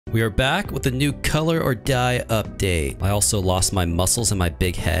We are back with the new Color or Die update. I also lost my muscles and my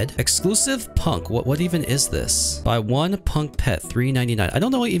big head. Exclusive punk. What even is this? Buy one punk pet, $3.99. I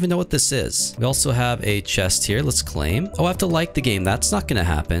don't even know what this is. We also have a chest here. Let's claim. Oh, I have to like the game. That's not gonna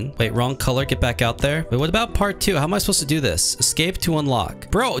happen. Wait, wrong color. Get back out there. Wait, what about part 2? How am I supposed to do this? Escape to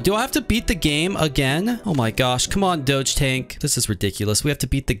unlock. Bro, do I have to beat the game again? Oh my gosh. Come on, Doge Tank. This is ridiculous. We have to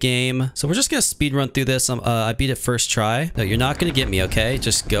beat the game. So we're just gonna speed run through this. I beat it first try. No, you're not gonna get me, okay?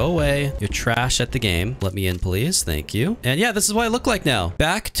 Just go away. You're trash at the game. Let me in, please. Thank you. And yeah, this is what I look like now.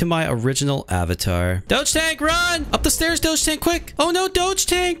 Back to my original avatar. Doge Tank, run! Up the stairs, Doge Tank, quick! Oh no, Doge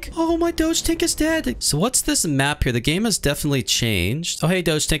Tank! Oh, my Doge Tank is dead. So what's this map here? The game has definitely changed. Oh, hey,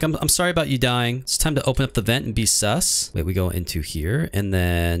 Doge Tank, I'm sorry about you dying. It's time to open up the vent and be sus. Wait, we go into here, and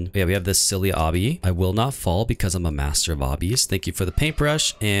then yeah, we have this silly obby. I will not fall because I'm a master of obbies. Thank you for the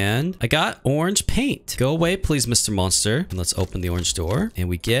paintbrush, and I got orange paint. Go away, please, Mr. Monster. And let's open the orange door, and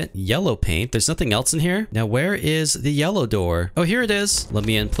we get yellow paint. There's nothing else in here. Now, where is the yellow door? Oh, here it is. Let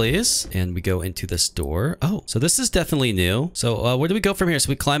me in, please. And we go into this door. Oh, so this is definitely new. So where do we go from here? So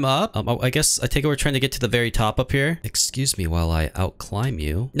we climb up. I guess I take it we're trying to get to the very top up here. Excuse me while I outclimb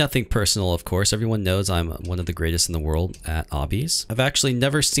you. Nothing personal, of course. Everyone knows I'm one of the greatest in the world at obbies. I've actually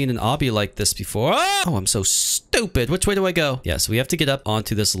never seen an obby like this before. Oh, I'm so stupid. Which way do I go? Yeah, so we have to get up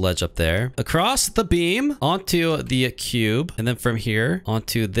onto this ledge up there. Across the beam, onto the cube, and then from here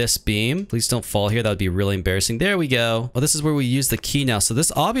onto this beam. Please don't fall here. That would be really embarrassing. There we go. Oh, this is where we use the key now. So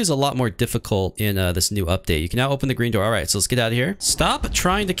this obby is a lot more difficult in this new update. You can now open the green door. All right, so let's get out of here. Stop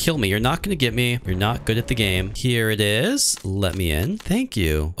trying to kill me. You're not going to get me. You're not good at the game. Here it is. Let me in. Thank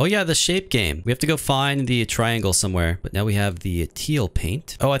you. Oh yeah, the shape game. We have to go find the triangle somewhere. But now we have the teal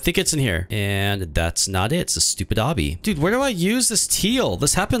paint. Oh, I think it's in here. And that's not it. It's a stupid obby. Dude, where do I use this teal?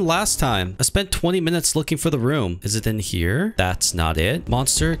 This happened last time. I spent 20 minutes looking for the room. Is it in here? That's not it.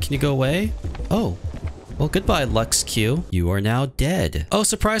 Monster, can you go away? Oh. Well, goodbye, Lux Q. You are now dead. Oh,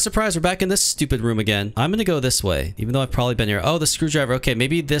 surprise, surprise. We're back in this stupid room again. I'm gonna go this way, even though I've probably been here. Oh, the screwdriver. Okay,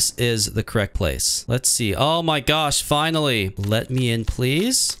 maybe this is the correct place. Let's see. Oh my gosh, finally. Let me in,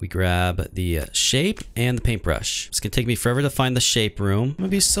 please. We grab the shape and the paintbrush. It's gonna take me forever to find the shape room. I'm gonna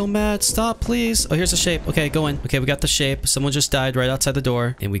be so mad. Stop, please. Oh, here's the shape. Okay, go in. Okay, we got the shape. Someone just died right outside the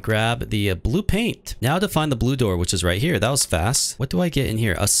door. And we grab the blue paint. Now to find the blue door, which is right here. That was fast. What do I get in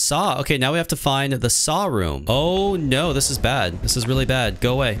here? A saw. Okay, now we have to find the saw room. Oh no, this is bad. This is really bad.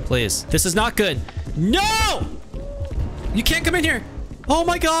 Go away, please. This is not good. No! You can't come in here. Oh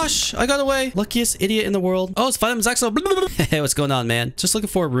my gosh, I got away. Luckiest idiot in the world. Oh, it's Vitamin Zaxo. Hey, what's going on, man? Just looking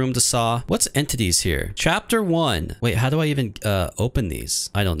for a room to saw. What's entities here? Chapter 1. Wait, how do I even open these?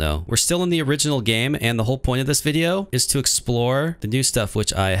 I don't know. We're still in the original game, and the whole point of this video is to explore the new stuff,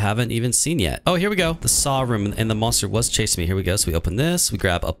 which I haven't even seen yet. Oh, here we go. The saw room, and the monster was chasing me. Here we go. So we open this, we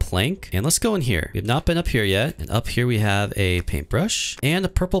grab a plank, and let's go in here. We have not been up here yet. And up here we have a paintbrush and a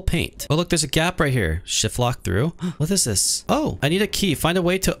purple paint. Oh, look, there's a gap right here. Shift lock through. What is this? Oh, I need a key. Find a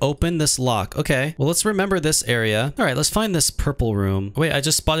way to open this lock. Okay, well, let's remember this area. All right, let's find this purple room. Wait, I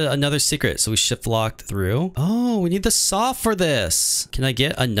just spotted another secret. So we shift locked through. Oh, we need the saw for this. Can I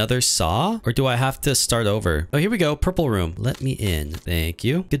get another saw, or do I have to start over? Oh, here we go. Purple room. Let me in. Thank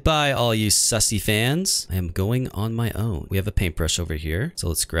you. Goodbye, all you sussy fans. I am going on my own. We have a paintbrush over here. So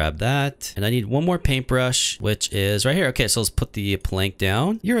let's grab that. And I need one more paintbrush, which is right here. Okay, so let's put the plank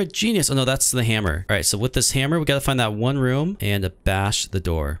down. You're a genius. Oh no, that's the hammer. All right, so with this hammer, we got to find that one room and bash the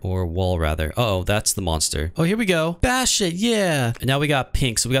door, or wall rather. Uh-oh, that's the monster. Oh, here we go. Bash it, yeah. And now we got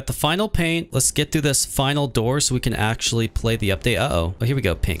pink. So we got the final paint. Let's get through this final door so we can actually play the update. Uh-oh. Oh, here we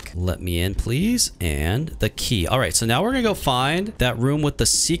go. Pink. Let me in, please. And the key. All right, so now we're gonna go find that room with the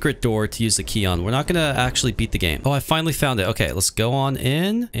secret door to use the key on. We're not gonna actually beat the game. Oh, I finally found it. Okay, let's go on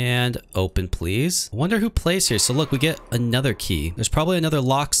in and open, please. I wonder who plays here. So look, we get another key. There's probably another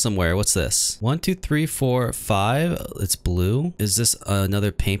lock somewhere. What's this? 1, 2, 3, 4, 5. It's blue. Is this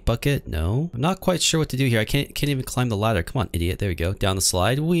another paint bucket? No. I'm not quite sure what to do here. I can't even climb the ladder. Come on, idiot. There we go. Down the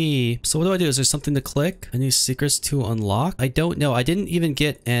slide. Wee. So what do I do? Is there something to click? Any secrets to unlock? I don't know. I didn't even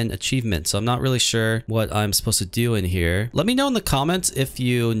get an achievement, so I'm not really sure what I'm supposed to do in here. Let me know in the comments if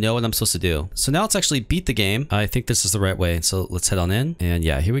you know what I'm supposed to do. So now let's actually beat the game. I think this is the right way. So let's head on in. And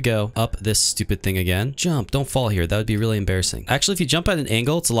yeah, here we go. Up this stupid thing again. Jump. Don't fall here. That would be really embarrassing. Actually, if you jump at an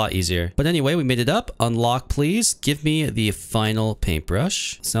angle, it's a lot easier. But anyway, we made it up. Unlock, please. Give me the final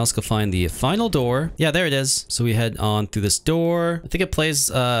paintbrush. So now let's go find the final door. Yeah, there it is. So we head on through this door. I think it plays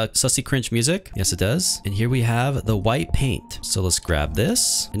sussy cringe music. Yes, it does. And here we have the white paint. So let's grab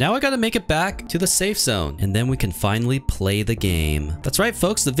this. And now I gotta make it back to the safe zone. And then we can finally play the game. That's right,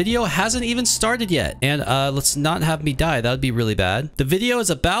 folks. The video hasn't even started yet. And let's not have me die. That would be really bad. The video is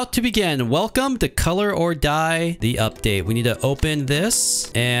about to begin. Welcome to Color or Die, the update. We need to open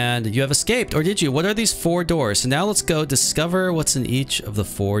this. And you have escaped. Or did you? What are these 4 doors? So now let's go discover what's in each of the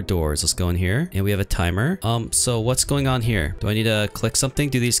 4 doors. Let's go in here. And we have a timer. So what's going on here? Do I need to click something?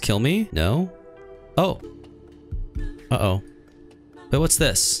 Do these kill me? No. Oh. Uh-oh. But what's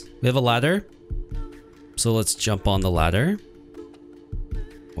this? We have a ladder. So let's jump on the ladder.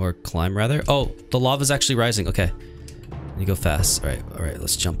 Or climb, rather. Oh, the lava's actually rising. Okay. Let me go fast. All right.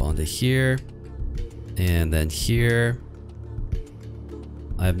 Let's jump onto here. And then here.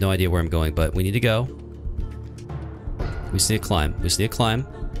 I have no idea where I'm going, but we need to go. We just need to climb. We just need to climb.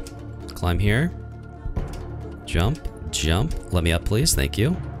 Climb here. Jump. Jump. Let me up, please. Thank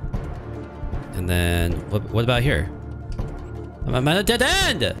you. And then, what about here? I'm at a dead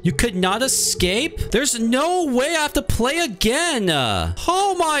end! You could not escape? There's no way I have to play again!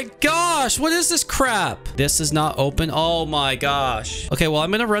 Oh my gosh! What is this crap? This is not open. Oh my gosh. Okay, well, I'm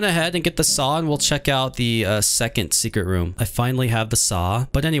gonna run ahead and get the saw and we'll check out the second secret room. I finally have the saw.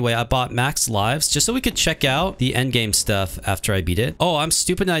 But anyway, I bought max lives just so we could check out the endgame stuff after I beat it. Oh, I'm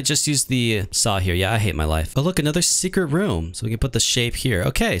stupid and I just used the saw here. Yeah, I hate my life. Oh, look, another secret room. So we can put the shape here.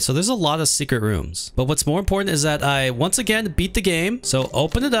 Okay, so there's a lot of secret rooms. But what's more important is that I, once again, beat the game. So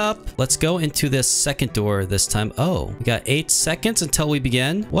open it up. Let's go into this second door this time. Oh, we got 8 seconds until we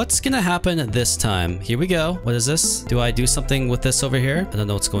begin. What's gonna happen this time? Here we go. What is this? Do I do something with this over here? I don't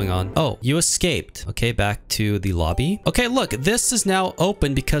know what's going on. Oh, you escaped. Okay, back to the lobby. Okay, look, this is now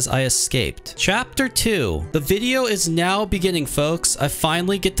open because I escaped. Chapter 2. The video is now beginning, folks. I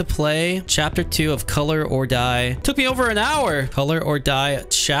finally get to play Chapter 2 of Color or Die. Took me over an hour. Color or Die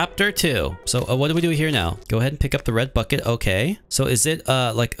Chapter 2. So what do we do here now? Go ahead and pick up the red bucket. Okay. So is it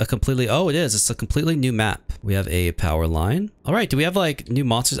like a completely... Oh, it is. It's a completely new map. We have a power line. All right. Do we have like new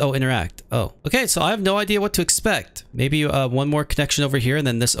monsters? Oh, interact. Oh, okay. So I have no idea what to expect. Maybe one more connection over here and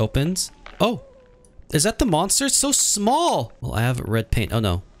then this opens. Oh, is that the monster? It's so small. Well, I have red paint. Oh,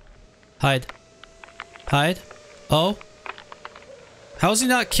 no. Hide. Hide. Oh. How is he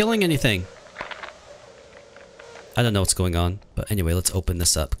not killing anything? I don't know what's going on. But anyway, let's open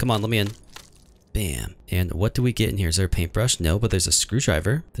this up. Come on, let me in. Bam. And what do we get in here? Is there a paintbrush? No, but there's a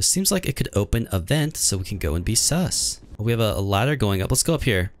screwdriver. This seems like it could open a vent so we can go and be sus. Well, we have a ladder going up. Let's go up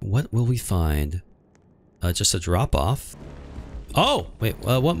here. What will we find? Just a drop off. Oh, wait,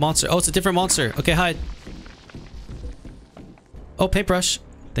 what monster? Oh, it's a different monster. Okay, hide. Oh, paintbrush.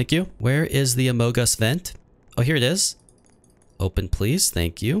 Thank you. Where is the Among Us vent? Oh, here it is. Open, please.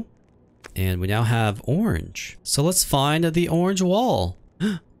 Thank you. And we now have orange. So let's find the orange wall.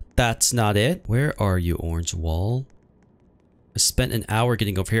 That's not it. Where are you, orange wall? I spent an hour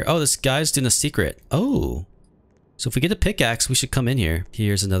getting over here. Oh, this guy's doing a secret. Oh. So if we get a pickaxe, we should come in here.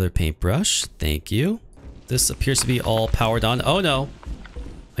 Here's another paintbrush. Thank you. This appears to be all powered on. Oh, no.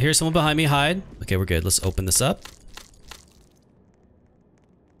 I hear someone behind me. Hide. Okay, we're good. Let's open this up.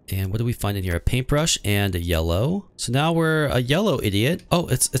 And what do we find in here? A paintbrush and a yellow. So now we're a yellow idiot. Oh,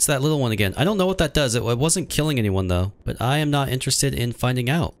 it's that little one again. I don't know what that does. It wasn't killing anyone though, but I am not interested in finding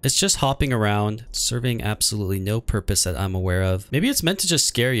out. It's just hopping around, serving absolutely no purpose that I'm aware of. Maybe it's meant to just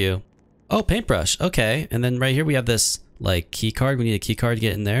scare you. Oh, paintbrush. Okay. And then right here we have this like key card. We need a key card to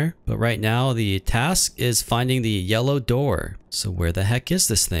get in there. But right now the task is finding the yellow door. So where the heck is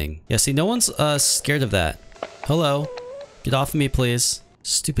this thing? Yeah, see, no one's scared of that. Hello. Get off of me, please.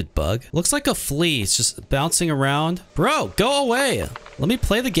 Stupid bug. Looks like a flea. It's just bouncing around. Bro, go away. Let me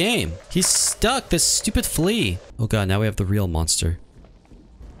play the game. He's stuck, this stupid flea. Oh god, now we have the real monster.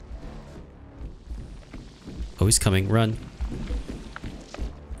 Oh, he's coming. Run.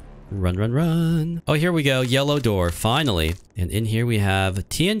 Run, run, run. Oh, here we go. Yellow door. Finally. And in here we have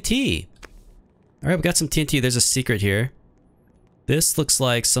TNT. All right, we got some TNT. There's a secret here. This looks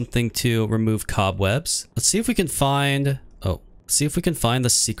like something to remove cobwebs. Let's see if we can find... See if we can find the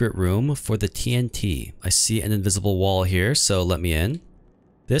secret room for the TNT. I see an invisible wall here, so let me in.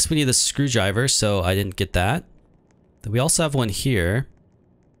 This, we need a screwdriver, so I didn't get that. Then we also have one here.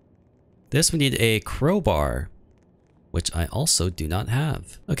 This, we need a crowbar, which I also do not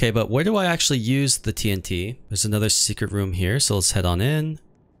have. Okay, but where do I actually use the TNT? There's another secret room here, so let's head on in.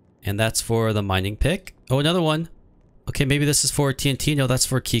 And that's for the mining pick. Oh, another one. Okay, maybe this is for TNT. No, that's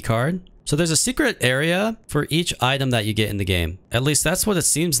for a key card. So there's a secret area for each item that you get in the game. At least that's what it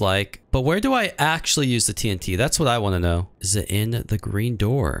seems like. But where do I actually use the TNT? That's what I want to know. Is it in the green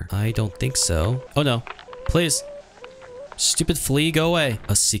door? I don't think so. Oh no. Please. Stupid flea, go away.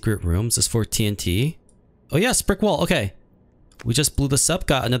 A secret room? Is this for TNT? Oh yes, brick wall. Okay. We just blew this up,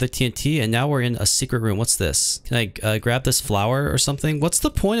 got another TNT, and now we're in a secret room. What's this? Can I grab this flower or something? What's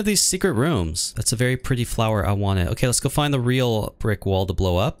the point of these secret rooms? That's a very pretty flower. I want it. Okay, let's go find the real brick wall to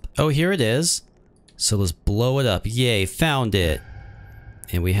blow up. Oh, here it is. So let's blow it up. Yay, found it.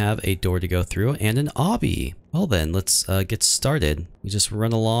 And we have a door to go through and an obby. Well then, let's get started. We just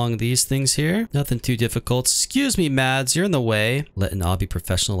run along these things here. Nothing too difficult. Excuse me, Mads, you're in the way. Let an obby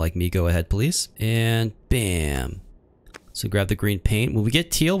professional like me go ahead, please. And bam. So grab the green paint. When we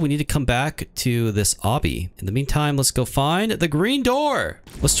get teal, we need to come back to this obby. In the meantime, let's go find the green door.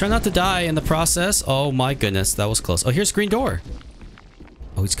 Let's try not to die in the process. Oh my goodness, that was close. Oh, here's green door.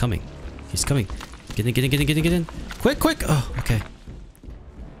 Oh, he's coming. He's coming. Get in, get in, get in, get in, get in. Quick, quick. Oh, okay.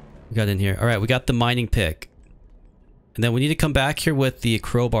 We got in here. All right, we got the mining pick. And then we need to come back here with the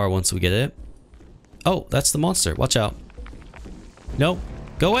crowbar once we get it. Oh, that's the monster. Watch out. No.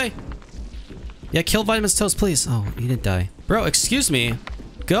 Go away. Yeah, kill Vitamin's Toast, please. Oh, he didn't die. Bro, excuse me.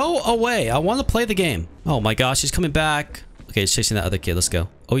 Go away. I want to play the game. Oh my gosh, he's coming back. Okay, he's chasing that other kid. Let's go.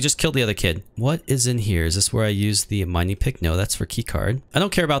 Oh, he just killed the other kid. What is in here? Is this where I use the mining pick? No, that's for key card. I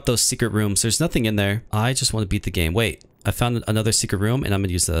don't care about those secret rooms. There's nothing in there. I just want to beat the game. Wait, I found another secret room and I'm going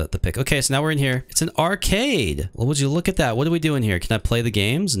to use the pick. Okay, so now we're in here. It's an arcade. Well, would you look at that? What are we doing here? Can I play the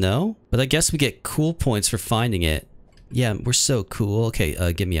games? No. But I guess we get cool points for finding it. Yeah, we're so cool. Okay,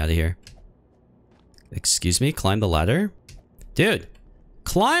 get me out of here. Excuse me, climb the ladder? Dude,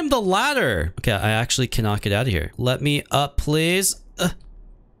 climb the ladder! Okay, I actually cannot get out of here. Let me up, please.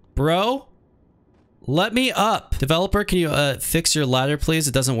 Bro? Let me up! Developer, can you fix your ladder, please?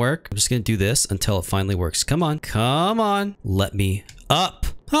 It doesn't work. I'm just gonna do this until it finally works. Come on, come on. Let me up.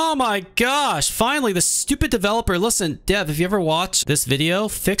 Oh my gosh, finally, the stupid developer. Listen, Dev, if you ever watch this video,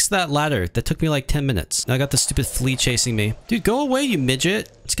 fix that ladder. That took me like 10 minutes. Now I got the stupid flea chasing me. Dude, go away, you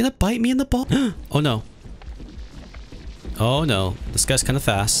midget. It's gonna bite me in the ball. Oh no. Oh no, this guy's kind of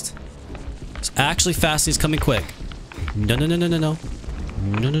fast. It's actually fast, he's coming quick. No, no, no, no, no, no.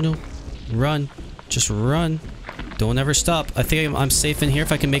 No, no, no. Run. Just run. Don't ever stop. I think I'm safe in here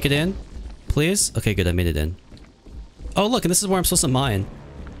if I can make it in. Please? Okay, good, I made it in. Oh, look, and this is where I'm supposed to mine.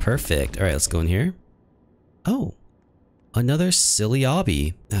 Perfect. All right, let's go in here. Oh, another silly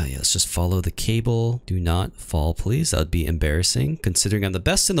obby. Oh yeah, let's just follow the cable. Do not fall, please. That would be embarrassing, considering I'm the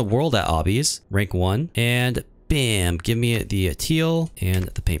best in the world at obbies. Rank 1. And bam, give me the teal and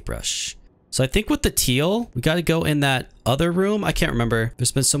the paintbrush. So I think with the teal, we got to go in that other room. I can't remember.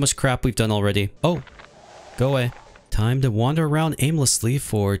 There's been so much crap we've done already. Oh, go away. Time to wander around aimlessly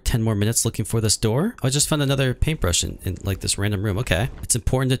for 10 more minutes looking for this door. I just found another paintbrush in like this random room. Okay. It's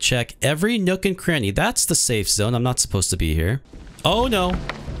important to check every nook and cranny. That's the safe zone. I'm not supposed to be here. Oh no.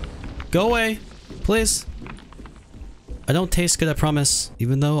 Go away. Please. I don't taste good, I promise.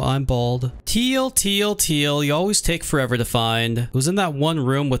 Even though I'm bald. Teal, teal, teal. You always take forever to find. It was in that one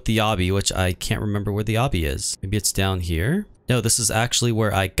room with the obby, which I can't remember where the obby is. Maybe it's down here. No, this is actually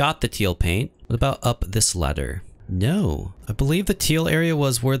where I got the teal paint. What about up this ladder? No, I believe the teal area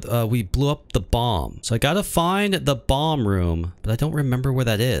was where we blew up the bomb. So I gotta find the bomb room, but I don't remember where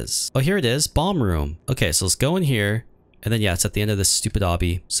that is. Oh, here it is, bomb room. Okay, so let's go in here. And then yeah, it's at the end of this stupid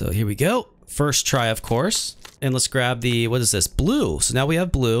obby. So here we go. First try, of course. And let's grab the, what is this? Blue. So now we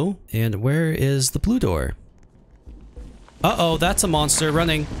have blue. And where is the blue door? Uh-oh, that's a monster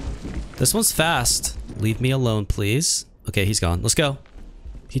running. This one's fast. Leave me alone, please. Okay, he's gone. Let's go.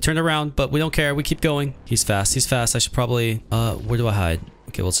 He turned around, but we don't care. We keep going. He's fast. He's fast. I should probably... where do I hide?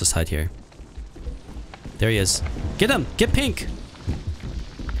 Okay, let's just hide here. There he is. Get him! Get pink!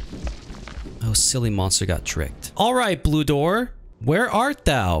 Oh, silly monster got tricked. All right, blue door. Where art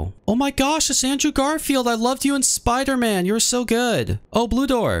thou? Oh my gosh, it's Andrew Garfield. I loved you in Spider-Man. You were so good. Oh, blue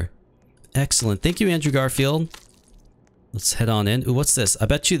door. Excellent. Thank you, Andrew Garfield. Let's head on in. Ooh, what's this? I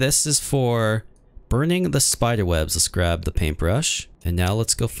bet you this is for burning the spider webs. Let's grab the paintbrush. And now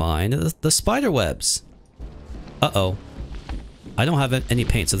let's go find the spider webs. Uh-oh. I don't have any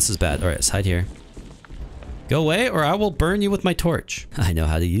paint, so this is bad. All right, let's hide here. Go away, or I will burn you with my torch. I know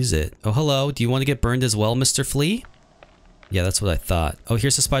how to use it. Oh, hello. Do you want to get burned as well, Mr. Flea? Yeah, that's what I thought. Oh,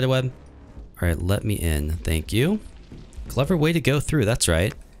 here's the spider web. All right, let me in. Thank you. Clever way to go through. That's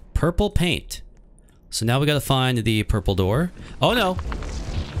right. Purple paint. So now we got to find the purple door. Oh, no.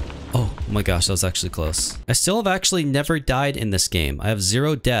 Oh my gosh, that was actually close. I still have actually never died in this game. I have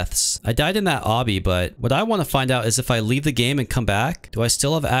 0 deaths. I died in that obby, but what I want to find out is if I leave the game and come back, do I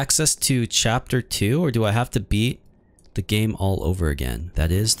still have access to chapter 2 or do I have to beat the game all over again?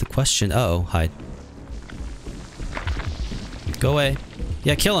 That is the question. Uh-oh, hide. Go away.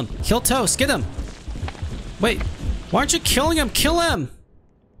 Yeah, kill him. Kill Toast. Get him. Wait, why aren't you killing him? Kill him.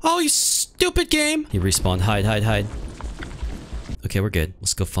 Oh, you stupid game. He respawned. Hide, hide, hide. Okay, we're good.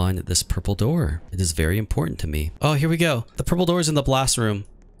 Let's go find this purple door. It is very important to me. Oh, here we go. The purple door is in the blast room.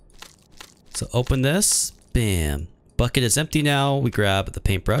 So open this. Bam. Bucket is empty now. We grab the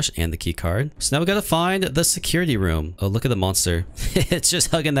paintbrush and the key card. So now we gotta find the security room. Oh, look at the monster. It's just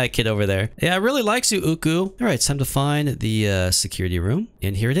hugging that kid over there. Yeah, it really likes you, Uku. All right, it's time to find the security room.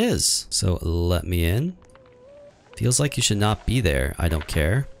 And here it is. So let me in. Feels like you should not be there. I don't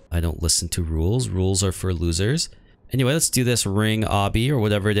care. I don't listen to rules. Rules are for losers. Anyway, let's do this ring obby or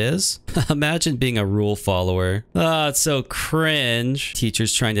whatever it is. Imagine being a rule follower. Ah, it's so cringe.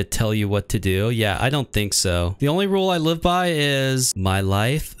 Teachers trying to tell you what to do. Yeah, I don't think so. The only rule I live by is my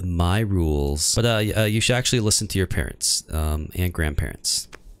life, my rules. But you should actually listen to your parents and grandparents.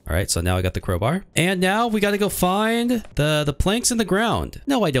 All right, so now I got the crowbar. And now we got to go find the planks in the ground.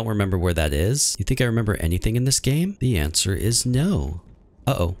 No, I don't remember where that is. You think I remember anything in this game? The answer is no.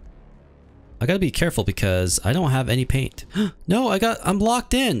 Uh-oh. I gotta be careful because I don't have any paint. No, I'm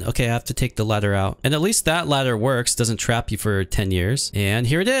locked in. Okay, I have to take the ladder out. And at least that ladder works, doesn't trap you for 10 years. And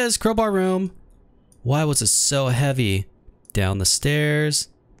here it is, crowbar room. Why was it so heavy? Down the stairs.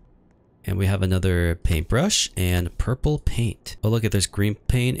 And we have another paintbrush and purple paint. Oh, look at there's green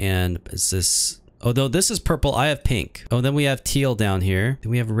paint and is this... Oh, no, this is purple. I have pink. Oh, then we have teal down here. Then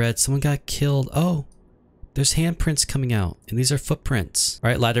we have red. Someone got killed. Oh. There's handprints coming out, and these are footprints. All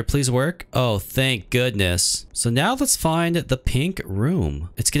right, ladder, please work. Oh, thank goodness. So now let's find the pink room.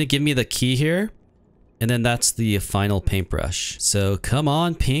 It's gonna give me the key here, and then that's the final paintbrush. So come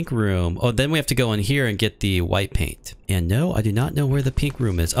on, pink room. Oh, then we have to go in here and get the white paint. And no, I do not know where the pink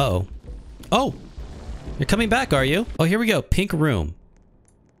room is. Uh-oh. Oh, you're coming back, are you? Oh, here we go, pink room.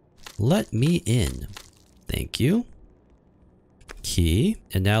 Let me in. Thank you. Key.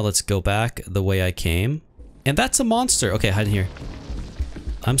 And now let's go back the way I came. And that's a monster. Okay, hide in here.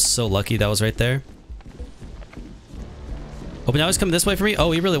 I'm so lucky that was right there. Oh, but now he's coming this way for me?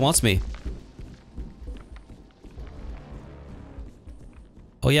 Oh, he really wants me.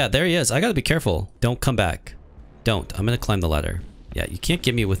 Oh yeah, there he is. I gotta be careful. Don't come back. Don't. I'm gonna climb the ladder. Yeah, you can't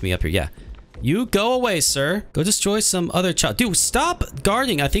get me with me up here. Yeah. You go away, sir. Go destroy some other child. Dude, stop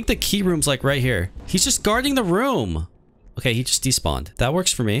guarding. I think the key room's like right here. He's just guarding the room. Okay, he just despawned. That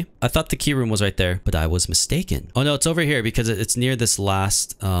works for me. I thought the key room was right there, but I was mistaken. Oh no, it's over here because it's near this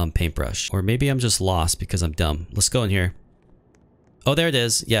last paintbrush. Or maybe I'm just lost because I'm dumb. Let's go in here. Oh, there it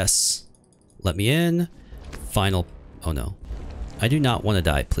is. Yes. Let me in. Final. Oh no. I do not want to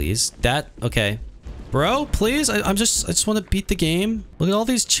die, please. Okay. Bro, please. I just want to beat the game. Look at all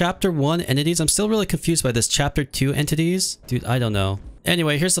these chapter 1 entities. I'm still really confused by this chapter 2 entities. Dude, I don't know.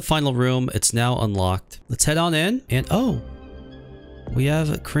 Anyway, here's the final room. It's now unlocked. Let's head on in. And oh, we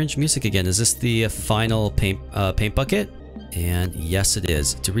have cringe music again. Is this the final paint bucket? And yes, it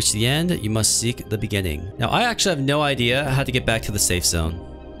is. To reach the end, you must seek the beginning. Now, I actually have no idea how to get back to the safe zone.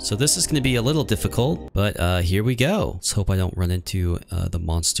 So this is going to be a little difficult, but here we go. Let's hope I don't run into the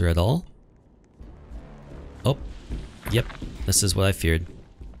monster at all. Oh, yep. This is what I feared.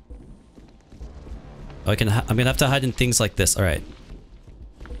 Oh, I'm gonna have to hide in things like this. All right.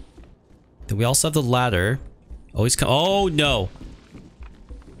 Then we also have the ladder. Oh, he's oh no.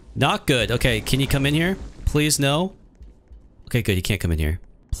 Not good. Okay, can you come in here? Please, no. Okay, good. You can't come in here.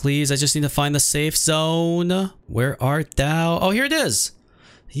 Please, I just need to find the safe zone. Where art thou? Oh, here it is.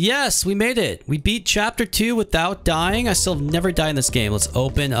 Yes, we made it. We beat chapter 2 without dying. I still have never died in this game. Let's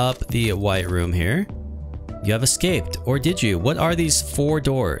open up the white room here. You have escaped, or did you? What are these 4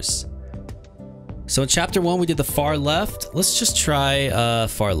 doors? So in chapter 1, we did the far left. Let's just try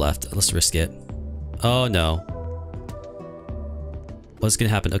far left. Let's risk it. Oh no. What's gonna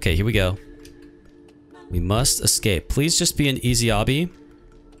happen? Okay, here we go. We must escape. Please just be an easy obby.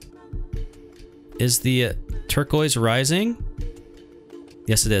 Is the turquoise rising?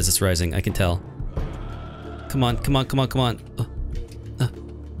 Yes, it is. It's rising. I can tell. Come on, come on, come on, come on.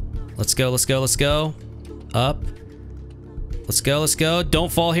 Let's go, let's go, let's go. Up. Let's go, let's go. Don't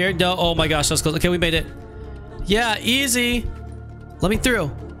fall here. No. Oh my gosh, that was close. Okay, we made it. Yeah, easy. Let me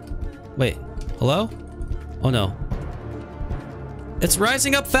through. Wait. Hello? Oh no. It's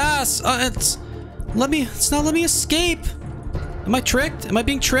rising up fast. It's not let me escape. Am I tricked? Am I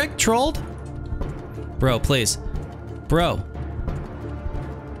being tricked? Trolled? Bro, please. Bro.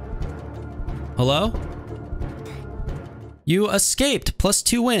 Hello? You escaped.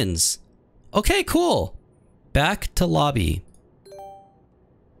 +2 wins. Okay, cool. Back to lobby.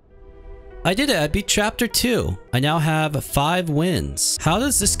 I did it. I beat chapter 2. I now have 5 wins. How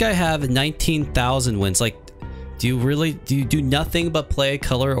does this guy have 19,000 wins? Like, do you do nothing but play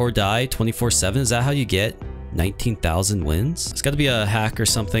Color or Die 24/7? Is that how you get 19,000 wins? It's got to be a hack or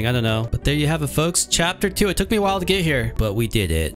something. I don't know. But there you have it, folks. Chapter 2. It took me a while to get here, but we did it.